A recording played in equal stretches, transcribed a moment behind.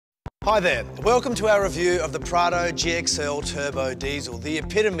Hi there, welcome to our review of the Prado GXL Turbo Diesel, the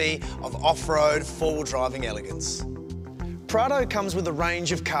epitome of off-road four-wheel driving elegance. Prado comes with a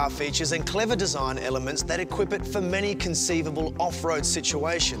range of car features and clever design elements that equip it for many conceivable off-road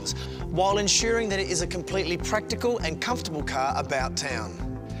situations, while ensuring that it is a completely practical and comfortable car about town.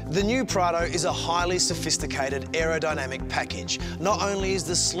 The new Prado is a highly sophisticated aerodynamic package. Not only is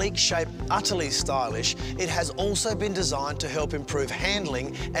the sleek shape utterly stylish, it has also been designed to help improve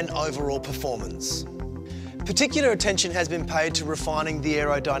handling and overall performance. Particular attention has been paid to refining the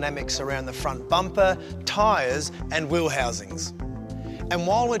aerodynamics around the front bumper, tyres and wheel housings. And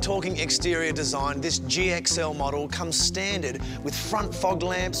while we're talking exterior design, this GXL model comes standard with front fog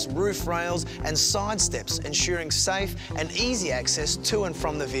lamps, roof rails and side steps, ensuring safe and easy access to and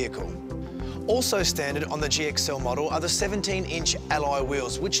from the vehicle. Also standard on the GXL model are the 17-inch alloy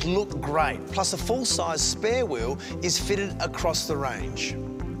wheels, which look great, plus a full-size spare wheel is fitted across the range.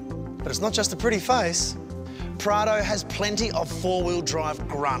 But it's not just a pretty face. Prado has plenty of four-wheel drive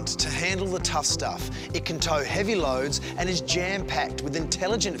grunt to handle the tough stuff. It can tow heavy loads and is jam-packed with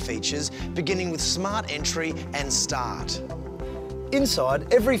intelligent features, beginning with smart entry and start.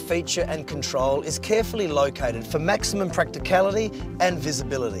 Inside, every feature and control is carefully located for maximum practicality and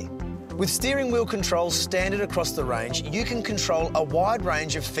visibility. With steering wheel controls standard across the range, you can control a wide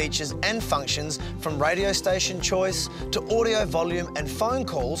range of features and functions, from radio station choice to audio volume and phone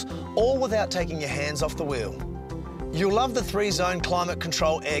calls, all without taking your hands off the wheel. You'll love the 3-zone climate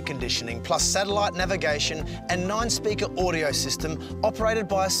control air conditioning, plus satellite navigation and 9-speaker audio system operated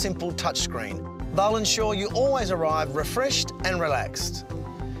by a simple touchscreen. They'll ensure you always arrive refreshed and relaxed.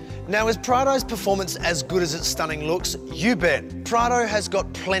 Now, is Prado's performance as good as its stunning looks? You bet. Prado has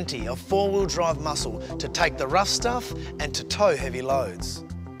got plenty of four-wheel drive muscle to take the rough stuff and to tow heavy loads.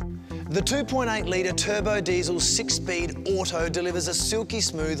 The 2.8-litre turbo diesel 6-speed auto delivers a silky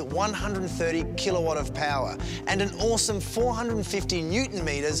smooth 130 kilowatt of power and an awesome 450 newton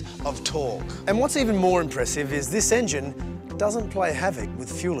meters of torque. And what's even more impressive is this engine doesn't play havoc with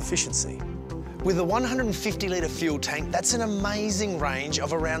fuel efficiency. With a 150-litre fuel tank, that's an amazing range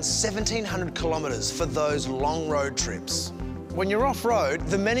of around 1,700 kilometres for those long road trips. When you're off-road,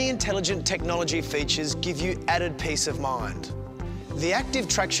 the many intelligent technology features give you added peace of mind. The active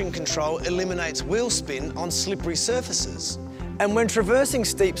traction control eliminates wheel spin on slippery surfaces. And when traversing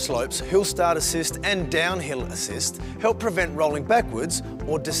steep slopes, hill start assist and downhill assist help prevent rolling backwards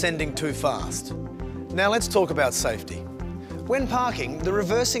or descending too fast. Now let's talk about safety. When parking, the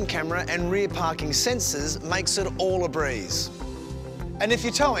reversing camera and rear parking sensors makes it all a breeze. And if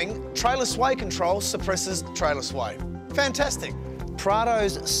you're towing, trailer sway control suppresses trailer sway. Fantastic.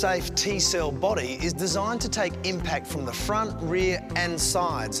 Prado's safe T-cell body is designed to take impact from the front, rear and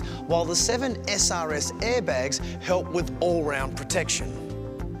sides, while the 7 SRS airbags help with all-round protection.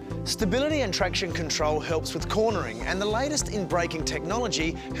 Stability and traction control helps with cornering, and the latest in braking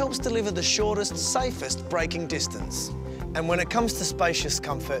technology helps deliver the shortest, safest braking distance. And when it comes to spacious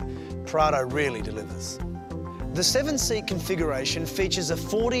comfort, Prado really delivers. The 7-seat configuration features a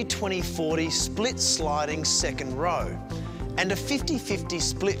 40-20-40 split sliding second row and a 50-50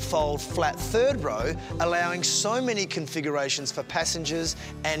 split fold flat third row, allowing so many configurations for passengers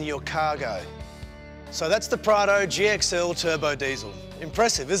and your cargo. So that's the Prado GXL Turbo Diesel.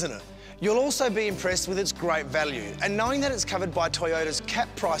 Impressive, isn't it? You'll also be impressed with its great value, and knowing that it's covered by Toyota's cap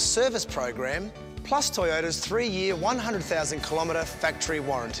price service program, plus Toyota's 3-year, 100,000 kilometre factory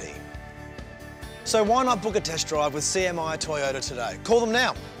warranty. So why not book a test drive with CMI Toyota today? Call them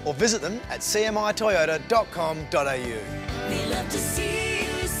now or visit them at cmitoyota.com.au.